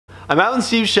I'm out in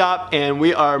Steve's shop and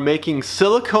we are making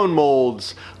silicone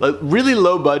molds, like really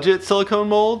low budget silicone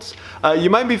molds. You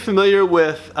might be familiar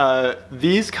with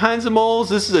these kinds of molds.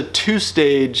 This is a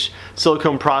 2-stage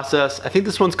silicone process. I think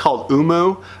this one's called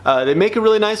Umu. They make a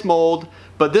really nice mold,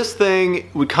 but this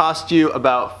thing would cost you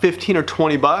about 15 or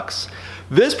 20 bucks.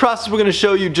 This process we're going to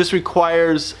show you just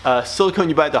requires silicone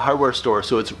you buy at the hardware store,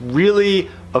 so it's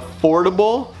really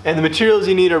affordable, and the materials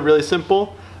you need are really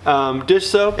simple. Dish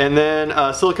soap and then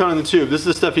silicone in the tube. This is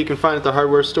the stuff you can find at the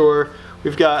hardware store.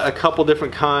 We've got a couple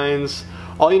different kinds.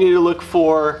 All you need to look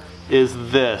for is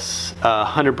this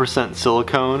 100%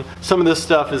 silicone. Some of this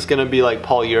stuff is going to be like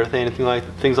polyurethane and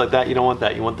things like that. You don't want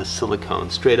that. You want the silicone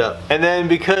straight up. And then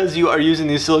because you are using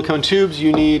these silicone tubes,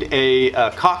 you need a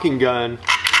caulking gun.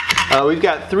 We've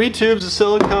got 3 tubes of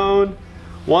silicone,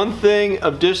 1 thing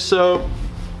of dish soap,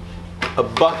 a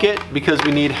bucket because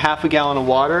we need half a gallon of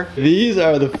water. These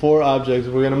are the 4 objects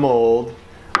we're gonna mold.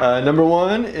 Number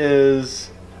 1 is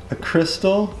a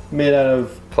crystal made out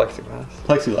of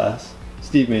plexiglass.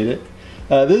 Steve made it.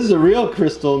 This is a real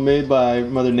crystal made by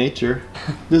Mother Nature.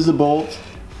 This is a bolt.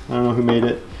 I don't know who made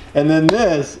it. And then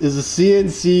this is a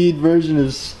CNC'd version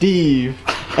of Steve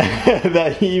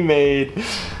that he made.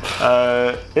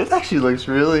 It actually looks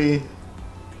really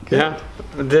good. Yeah,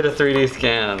 did a 3D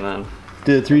scan and then.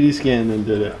 Did a 3D scan and then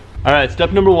did it. Alright,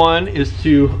 step number 1 is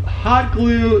to hot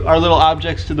glue our little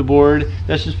objects to the board.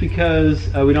 That's just because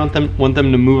we don't want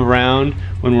them to move around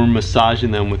when we're massaging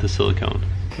them with the silicone.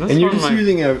 And you're just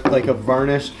using a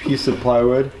varnished piece of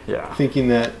plywood? Yeah. Thinking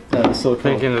that the silicone...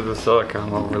 Thinking that the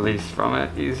silicone will release from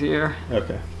it easier.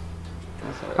 Okay.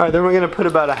 Alright, then we're going to put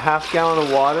about a half gallon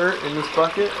of water in this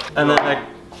bucket. And then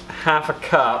half a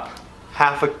cup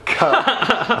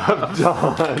of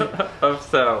Dawn. of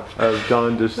soap. Of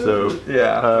Dawn dish soap.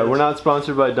 Yeah. We're not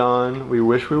sponsored by Dawn. We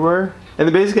wish we were. And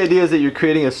the basic idea is that you're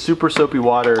creating a super soapy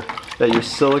water that your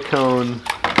silicone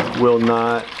will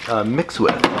not mix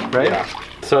with, right? Yeah.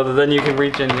 So that then you can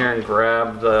reach in here and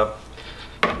grab the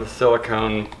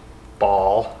silicone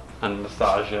ball and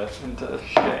massage it into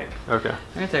shape. Okay.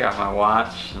 I'm gonna take off my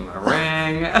watch and my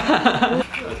ring.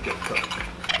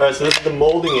 Alright, so this is the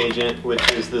molding agent,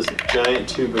 which is this giant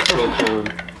tube of silicone.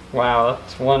 Wow,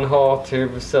 that's 1 whole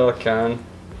tube of silicone.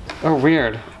 Oh,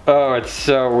 weird. Oh, it's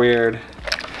so weird.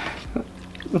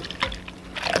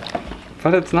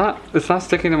 But it's not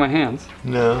sticking to my hands.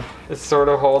 No. It sort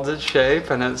of holds its shape,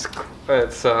 and it's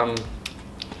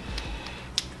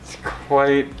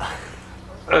quite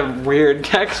a weird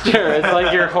texture. It's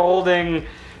like you're holding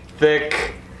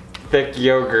thick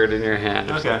yogurt in your hand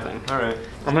or something. Alright.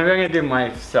 Well, maybe I'm gonna do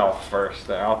myself first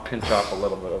there. I'll pinch off a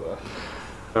little bit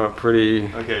of a pretty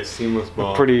seamless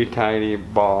ball. A pretty tidy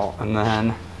ball, and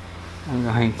then I'm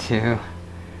going to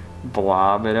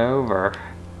blob it over.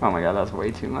 Oh my god, that's way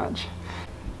too much.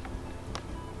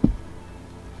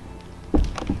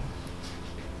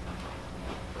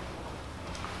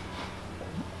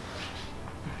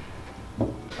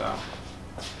 So.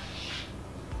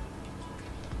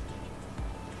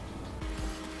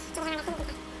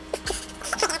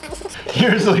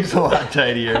 Yours looks a lot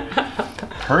tidier.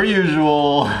 Per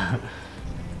usual.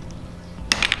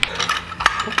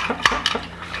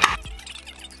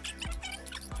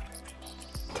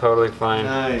 Totally fine.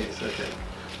 Nice, okay.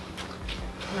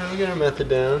 Alright, we got our method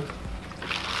down.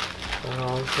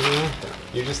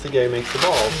 You're just the guy who makes the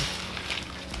balls.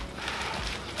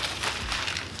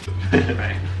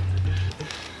 Right.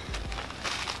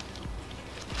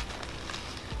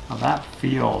 Well, that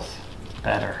feels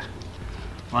better.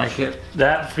 Like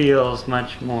that feels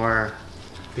much more...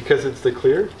 Because it's the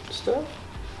clear stuff?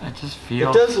 It just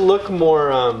feels... It does look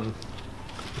more,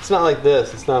 it's not like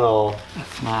this. It's not all...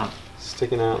 It's not...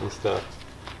 sticking out and stuff.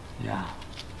 Yeah.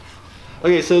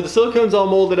 Okay, so the silicone's all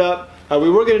molded up. We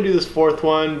were going to do this 4th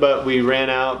one, but we ran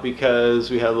out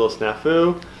because we had a little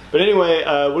snafu. But anyway,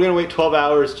 we're going to wait 12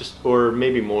 hours, or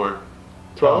maybe more.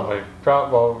 12?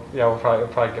 Probably. Well, yeah, we'll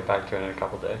probably get back to it in a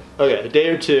couple days. Okay, a day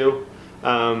or 2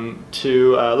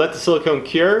 to let the silicone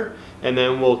cure, and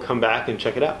then we'll come back and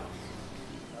check it out.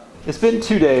 It's been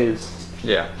 2 days.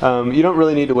 Yeah. You don't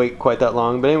really need to wait quite that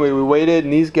long, but anyway, we waited,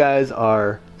 and these guys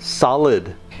are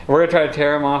solid. We're gonna try to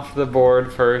tear them off the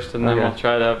board first, and then we'll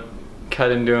try to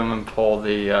cut into them and pull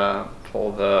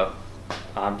the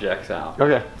objects out.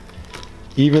 Okay.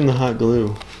 Even the hot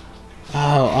glue.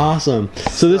 Oh, awesome.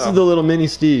 So this is the little mini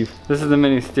Steve. This is the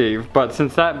mini Steve, but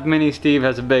since that mini Steve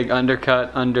has a big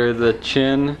undercut under the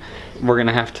chin, we're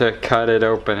gonna have to cut it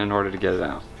open in order to get it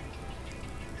out.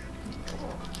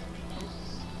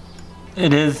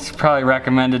 It is probably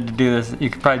recommended to do this. You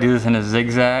could probably do this in a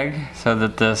zigzag so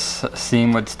that this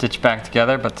seam would stitch back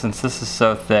together, but since this is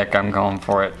so thick, I'm going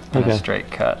for it in a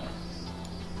straight cut.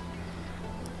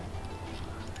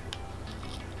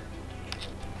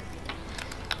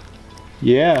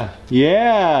 Yeah,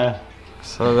 yeah.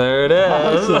 So there it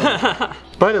is. Awesome.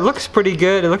 But it looks pretty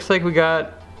good. It looks like we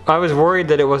got, I was worried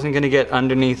that it wasn't going to get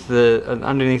underneath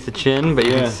the chin, but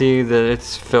you can see that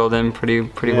it's filled in pretty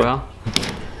well.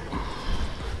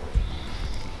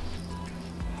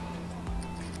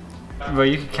 But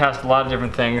you could cast a lot of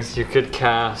different things. You could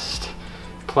cast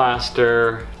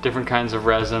plaster, different kinds of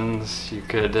resins. You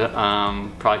could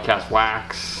probably cast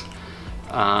wax.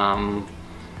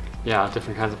 Yeah,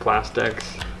 different kinds of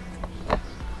plastics.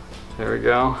 There we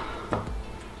go.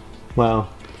 Wow.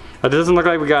 It doesn't look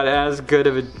like we got as good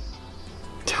of a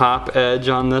top edge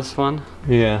on this one.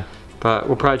 Yeah. But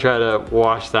we'll probably try to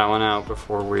wash that one out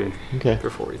before we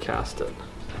cast it.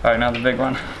 All right, now the big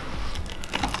one.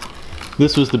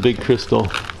 This was the big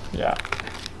crystal. Yeah.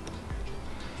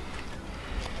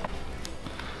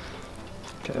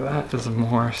 Okay, that is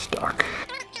more stuck.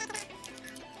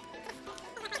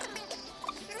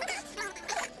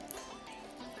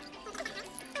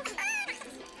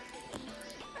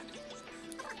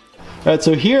 Alright,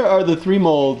 so here are the 3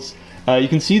 molds. You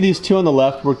can see these 2 on the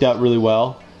left worked out really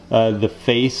well. The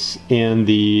face and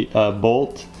the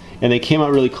bolt. And they came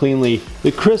out really cleanly.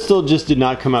 The crystal just did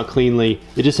not come out cleanly.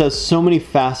 It just has so many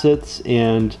facets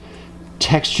and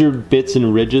textured bits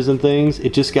and ridges and things.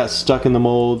 It just got stuck in the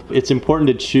mold. It's important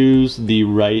to choose the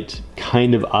right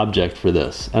kind of object for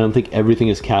this. I don't think everything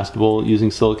is castable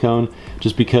using silicone,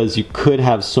 just because you could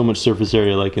have so much surface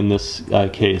area, like in this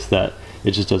case, that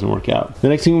it just doesn't work out. The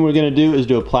next thing we're gonna do is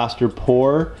do a plaster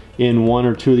pour in 1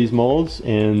 or 2 of these molds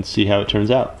and see how it turns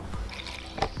out.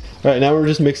 All right, now we're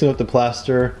just mixing up the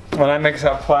plaster. When I mix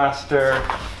up plaster,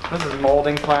 this is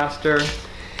molding plaster.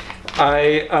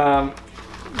 I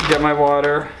get my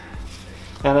water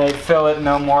and I fill it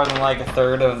no more than like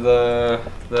 1/3 of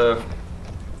the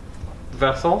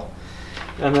vessel.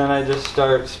 And then I just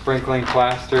start sprinkling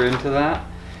plaster into that.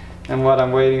 And what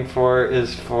I'm waiting for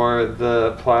is for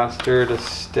the plaster to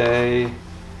stay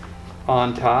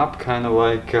on top, kind of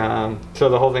like, so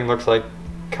the whole thing looks like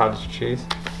cottage cheese.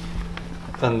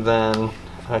 And then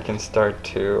I can start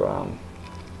to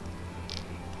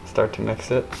mix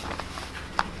it.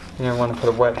 You don't want to put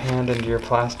a wet hand into your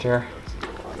plaster.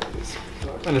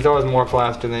 And it's always more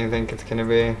plaster than you think it's going to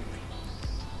be.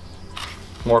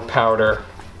 More powder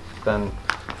than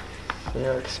you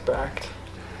expect.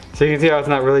 So you can see how it's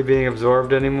not really being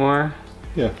absorbed anymore.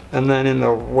 Yeah. And then in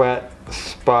the wet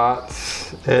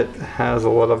spots, it has a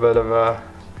little bit of a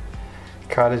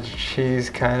cottage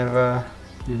cheese kind of a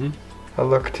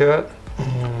look to it.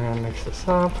 And I'm gonna mix this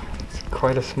up. It's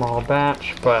quite a small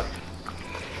batch, but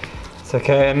it's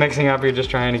okay. And mixing up, you're just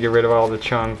trying to get rid of all the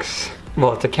chunks.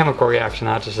 Well, it's a chemical reaction,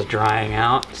 not just a drying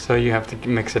out. So you have to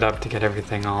mix it up to get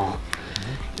everything all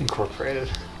incorporated.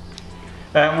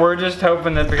 And we're just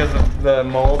hoping that because the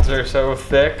molds are so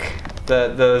thick,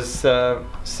 that those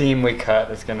seam we cut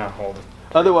is gonna hold it.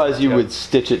 Otherwise, you would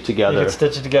stitch it together. You could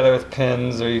stitch it together with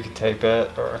pins, or you could tape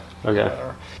it, or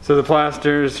whatever. So the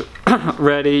plaster's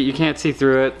ready. You can't see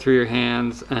through it through your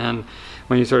hands, and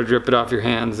when you sort of drip it off your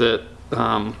hands, it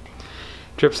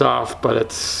drips off. But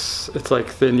it's like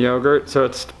thin yogurt, so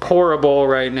it's pourable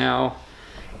right now,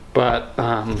 but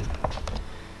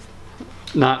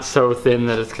not so thin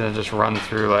that it's gonna just run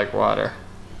through like water.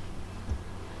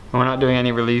 And we're not doing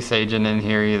any release agent in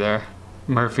here either.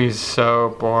 Murphy's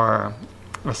soap or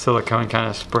a silicone kind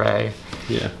of spray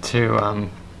to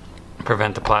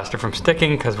prevent the plaster from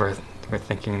sticking, because we're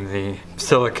thinking the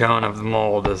silicone of the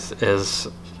mold is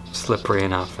slippery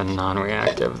enough and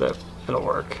non-reactive that it'll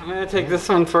work. I'm gonna take this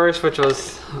one first, which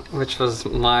was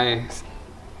my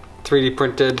 3D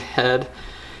printed head.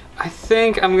 I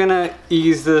think I'm gonna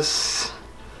ease this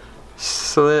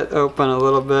slit open a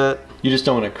little bit. You just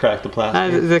don't want to crack the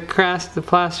plaster? The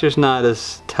plaster's not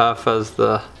as tough as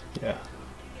the... Yeah.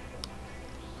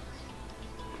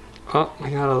 Oh,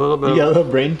 we got a little bit. You got a little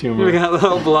brain tumor. We got a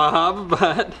little blob,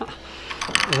 but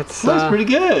it's... That's pretty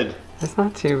good. It's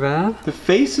not too bad. The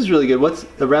face is really good. What's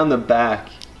around the back?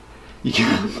 You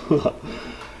can...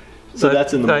 So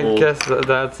that's in the mold. I guess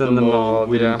that's in the mold.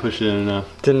 We didn't push it in enough.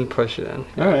 Didn't push it in.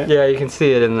 Alright. Yeah, you can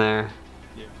see it in there.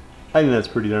 Yeah. I think that's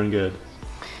pretty darn good.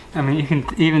 I mean, you can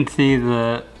even see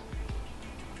the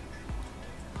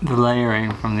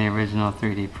layering from the original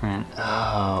 3D print. Oh,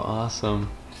 awesome.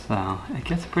 So, it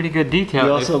gets pretty good detail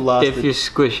you also lost if you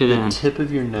squish it in. The tip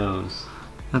of your nose.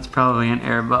 That's probably an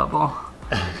air bubble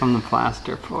from the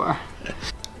plaster pour.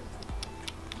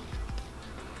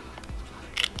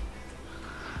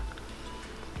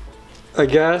 I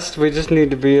guess we just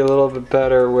need to be a little bit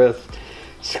better with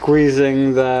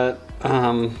squeezing that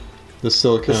the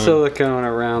silicone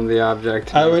around the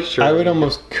object. I would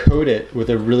almost coat it with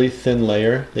a really thin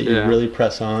layer that you really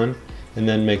press on, and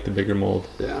then make the bigger mold.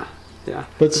 Yeah. Yeah.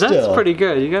 But still, that's pretty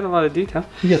good. You got a lot of detail.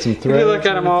 You got some threads. If you look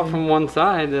at them all from one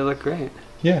side, they look great.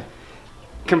 Yeah.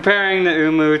 Comparing the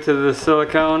Umu to the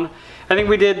silicone, I think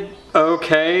we did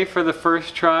okay for the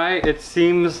first try. It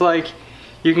seems like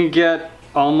you can get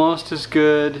almost as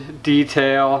good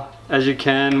detail as you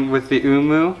can with the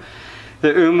Umu.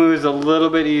 The Umu is a little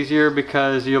bit easier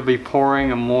because you'll be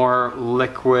pouring a more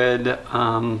liquid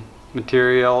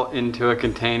material into a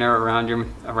container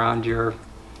around your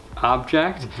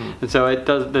object, and so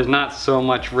there's not so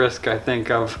much risk, I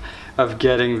think, of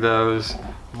getting those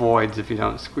voids if you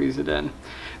don't squeeze it in.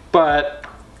 But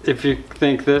if you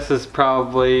think this is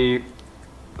probably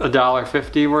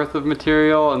 $1.50 worth of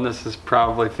material and this is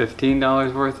probably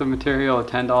 $15 worth of material or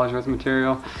 $10 worth of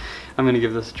material, I'm gonna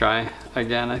give this a try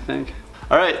again, I think.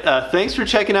 All right, thanks for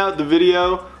checking out the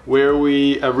video where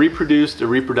we reproduced a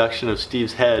reproduction of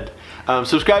Steve's head.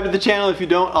 Subscribe to the channel if you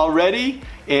don't already,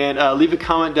 and leave a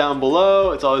comment down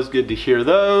below. It's always good to hear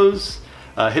those.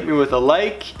 Hit me with a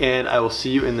like, and I will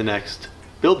see you in the next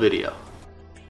build video.